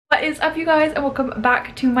What is up, you guys, and welcome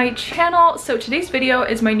back to my channel. So today's video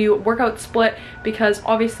is my new workout split because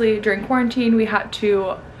obviously during quarantine we had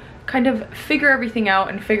to kind of figure everything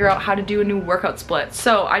out and figure out how to do a new workout split.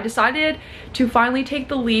 So I decided to finally take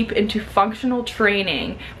the leap into functional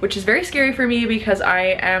training, which is very scary for me because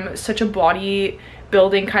I am such a body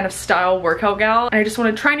building kind of style workout gal, and I just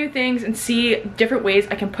want to try new things and see different ways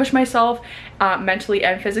I can push myself mentally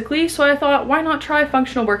and physically. So I thought, why not try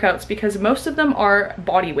functional workouts, because most of them are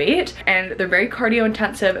body weight and they're very cardio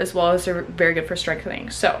intensive as well as they're very good for strengthening.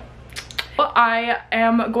 So I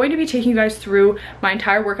am going to be taking you guys through my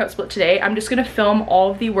entire workout split today. I'm just going to film all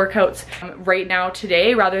of the workouts right now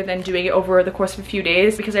today rather than doing it over the course of a few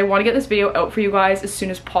days, because I want to get this video out for you guys as soon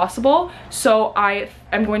as possible. So I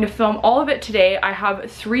am going to film all of it today. I have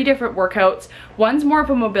 3 different workouts. One's more of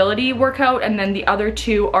a mobility workout, and then the other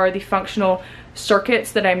 2 are the functional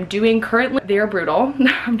circuits that I'm doing currently. They are brutal.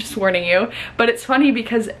 I'm just warning you. But it's funny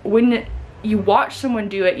because when you watch someone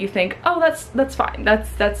do it, you think, oh, that's fine.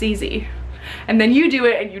 That's easy. And then you do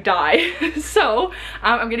it and you die. So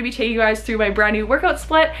I'm gonna be taking you guys through my brand new workout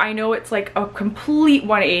split. I know it's like a complete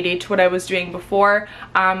 180 to what I was doing before,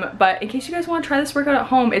 but in case you guys want to try this workout at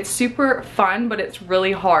home, it's super fun, but it's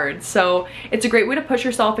really hard. So it's a great way to push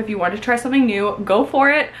yourself. If you want to try something new, go for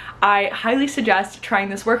it. I highly suggest trying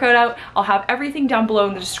this workout out. I'll have everything down below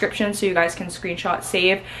in the description so you guys can screenshot,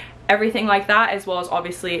 save, everything like that, as well as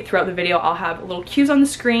obviously throughout the video I'll have little cues on the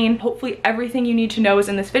screen. Hopefully everything you need to know is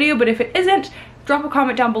in this video, but if it isn't, drop a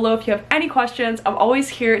comment down below if you have any questions. I'm always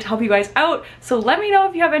here to help you guys out, so let me know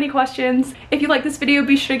if you have any questions. If you like this video,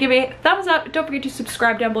 be sure to give it a thumbs up. Don't forget to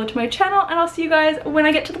subscribe down below to my channel, and I'll see you guys when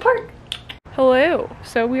I get to the park. Hello,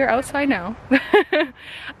 so we are outside now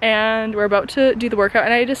and we're about to do the workout,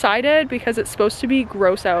 and I decided, because it's supposed to be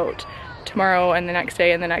gross out tomorrow and the next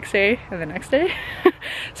day and the next day and the next day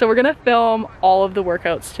so we're gonna film all of the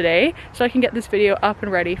workouts today so I can get this video up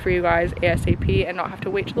and ready for you guys ASAP and not have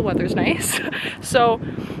to wait till the weather's nice. So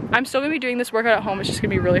I'm still gonna be doing this workout at home. It's just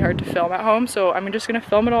gonna be really hard to film at home, so I'm just gonna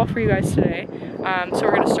film it all for you guys today. So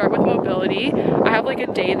we're gonna start with mobility. I have like a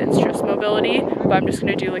day that's just mobility, but I'm just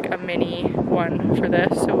gonna do like a mini one for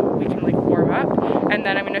this so we can like warm up, and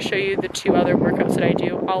then I'm gonna show you the 2 other workouts that I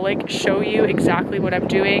do. I'll like show you exactly what I'm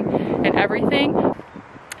doing and everything.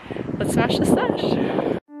 Let's smash this sesh.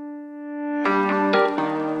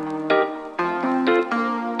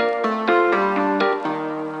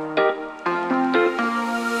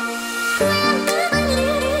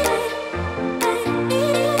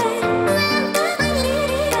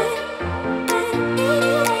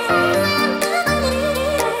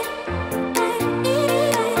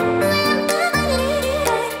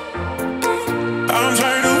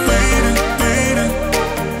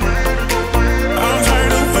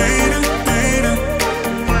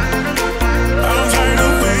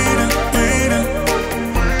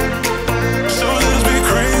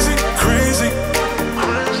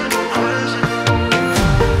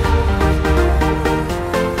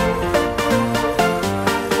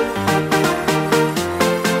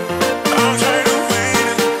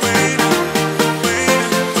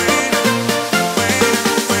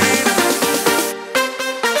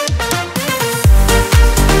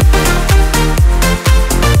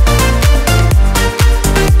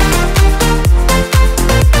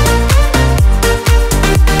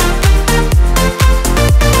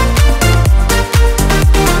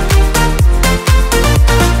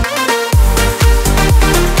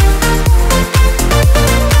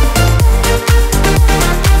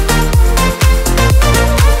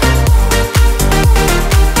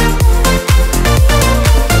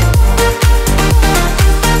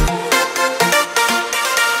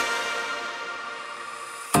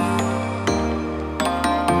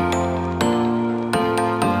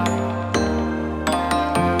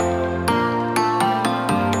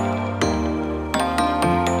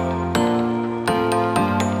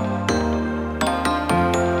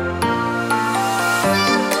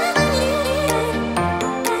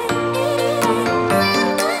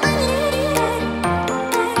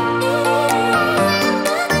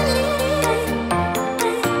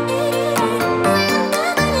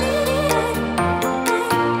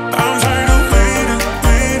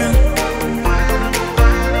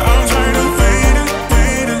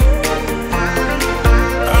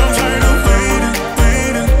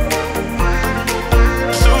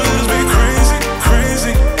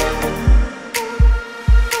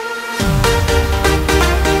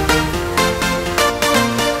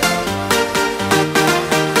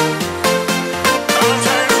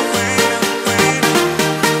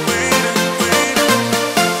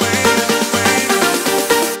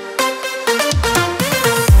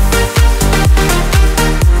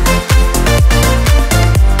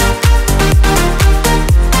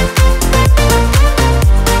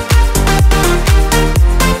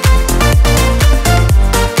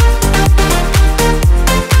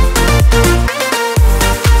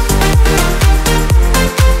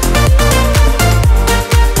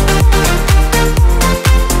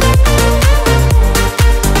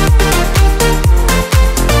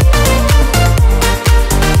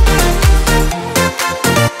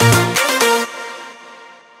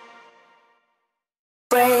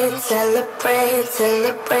 Celebrate,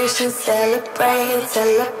 celebration, celebrate,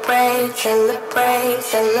 celebrate, celebrate,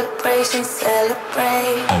 celebration,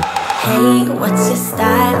 celebrate. Hey, what's your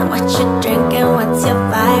style? What you drinking? What's your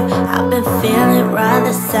vibe? I've been feeling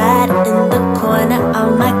rather sad in the corner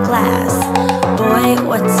of my class. Boy,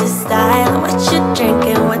 what's your style? What you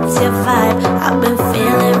drinking? What's your vibe? I've been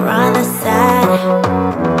feeling rather sad.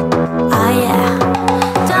 Oh yeah.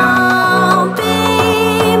 Don't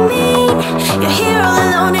be mean. You're here all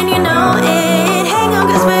alone and you know it. Hang on,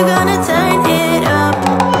 cause we're gonna turn it up.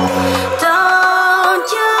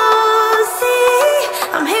 Don't you see?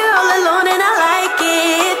 I'm here all alone and I like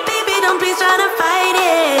it. Baby, don't please try to fight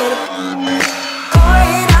it. Pour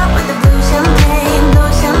it up with the blue champagne,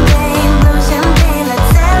 blue champagne, blue champagne.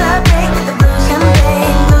 Let's celebrate with the blue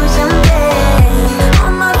champagne, blue champagne.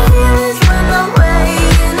 All my feelings run away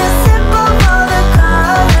in a sip of all the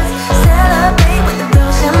colors. Celebrate with the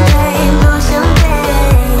blue champagne, blue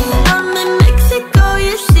champagne. I'm in Mexico,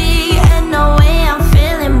 you see, and no way I'm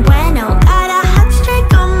feeling bueno. Got a hot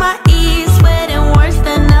streak on my E, sweating worse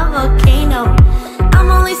than a volcano. I'm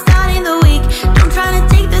only starting the week, don't try to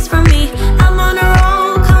take this from me. I'm on a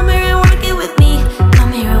roll, come here and work it with me.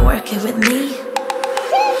 Come here and work it with me.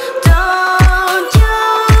 Don't you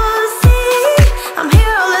see? I'm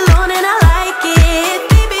here all alone and I like it.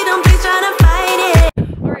 Baby, don't please try to fight it.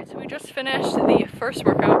 Alright, so we just finished the first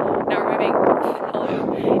workout. Now we're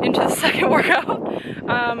moving into the second workout.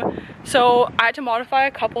 So I had to modify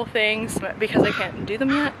a couple things because I can't do them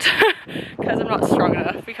yet because I'm not strong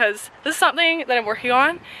enough, because this is something that I'm working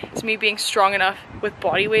on. It's me being strong enough with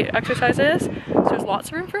body weight exercises. So there's lots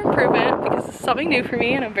of room for improvement because this is something new for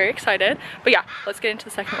me and I'm very excited. But yeah, let's get into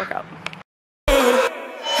the second workout. Pouring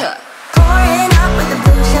up with the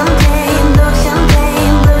blue champagne, blue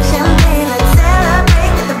champagne, blue champagne. Let's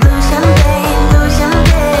celebrate with the blue champagne, blue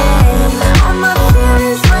champagne. All my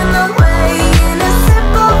feelings run away in a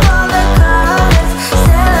sip of all the colors.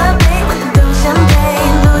 Celebrate with the blue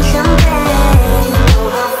champagne, blue champagne. Oh,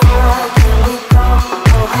 how far can we go?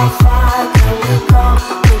 Oh, how far can we go?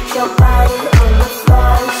 Put your body on the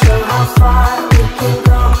floor, show how far we can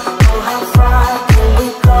go. Oh, how far can we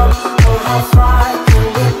go? Oh, how far can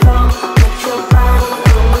we go? Put your body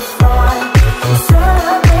on the floor and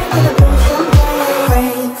celebrate with a blue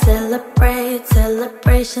champagne. Celebrate,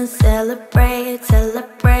 celebration, celebrate,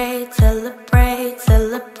 celebrate, celebrate,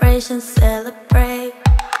 celebration, celebrate.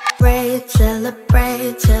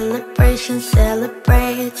 Celebrate, celebration,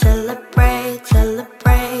 celebrate, celebrate,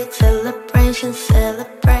 celebrate, celebration,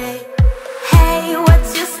 celebrate. Hey,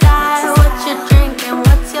 what's your style? What you drinking?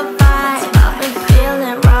 What's your vibe? I've been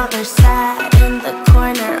feeling rather sad in the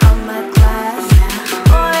corner of my class.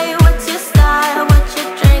 Boy, what's your style? What you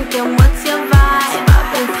drinking? What's your vibe? I've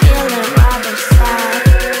been feeling rather sad.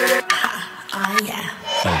 Oh yeah.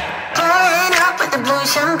 Pouring up with the blue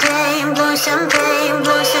champagne, blue champagne,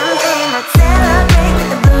 blue champagne. Let's celebrate with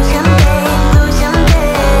the blue champagne, blue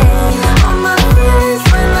champagne. All my feelings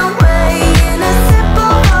run away in a sip of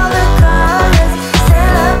all the colors.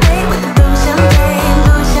 Celebrate with the blue champagne,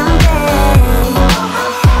 blue champagne. How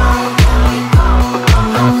far can we go?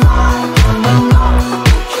 How far can we go?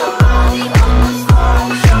 Put your body on the floor,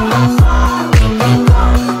 show how far we can go.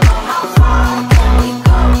 How far can we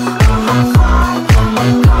go? How far can we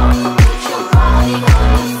go? Put your body on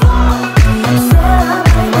the floor and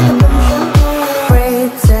celebrate with the blue champagne.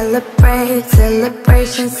 Celebrate,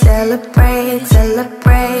 celebration, celebrate,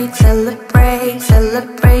 celebrate, celebrate,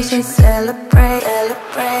 celebration, celebrate,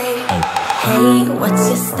 celebrate. Hey, what's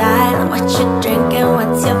your style? What you drinking?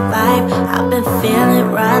 What's your vibe? I've been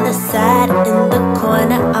feeling rather sad in the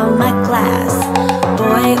corner of my class.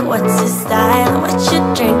 Boy, what's your style? What you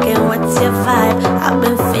drinking? What's your vibe? I've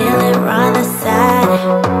been feeling rather sad.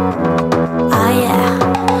 Oh yeah.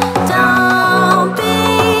 Don't be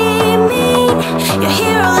mean. You're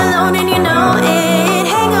here all alone and you know it.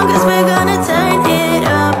 Hang on, cause we're gonna turn it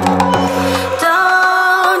up.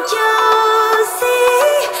 Don't you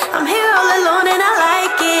see? I'm here all alone and I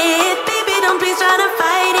like it. Baby, don't please try to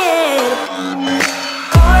fight it.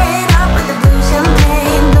 Pour it up with the blue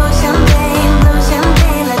champagne, blue champagne, blue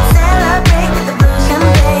champagne. Let's celebrate with the blue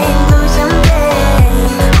champagne, blue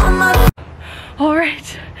champagne. All my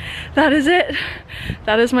Alright, that is it.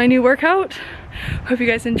 That is my new workout. Hope you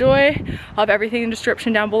guys enjoy. I'll have everything in the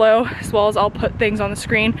description down below, as well as I'll put things on the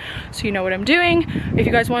screen so you know what I'm doing. If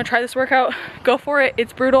you guys want to try this workout, go for it.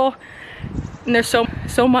 It's brutal and there's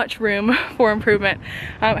so much room for improvement.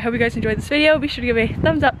 I hope you guys enjoyed this video. Be sure to give a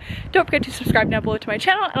thumbs up. Don't forget to subscribe down below to my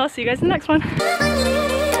channel, and I'll see you guys in the next one.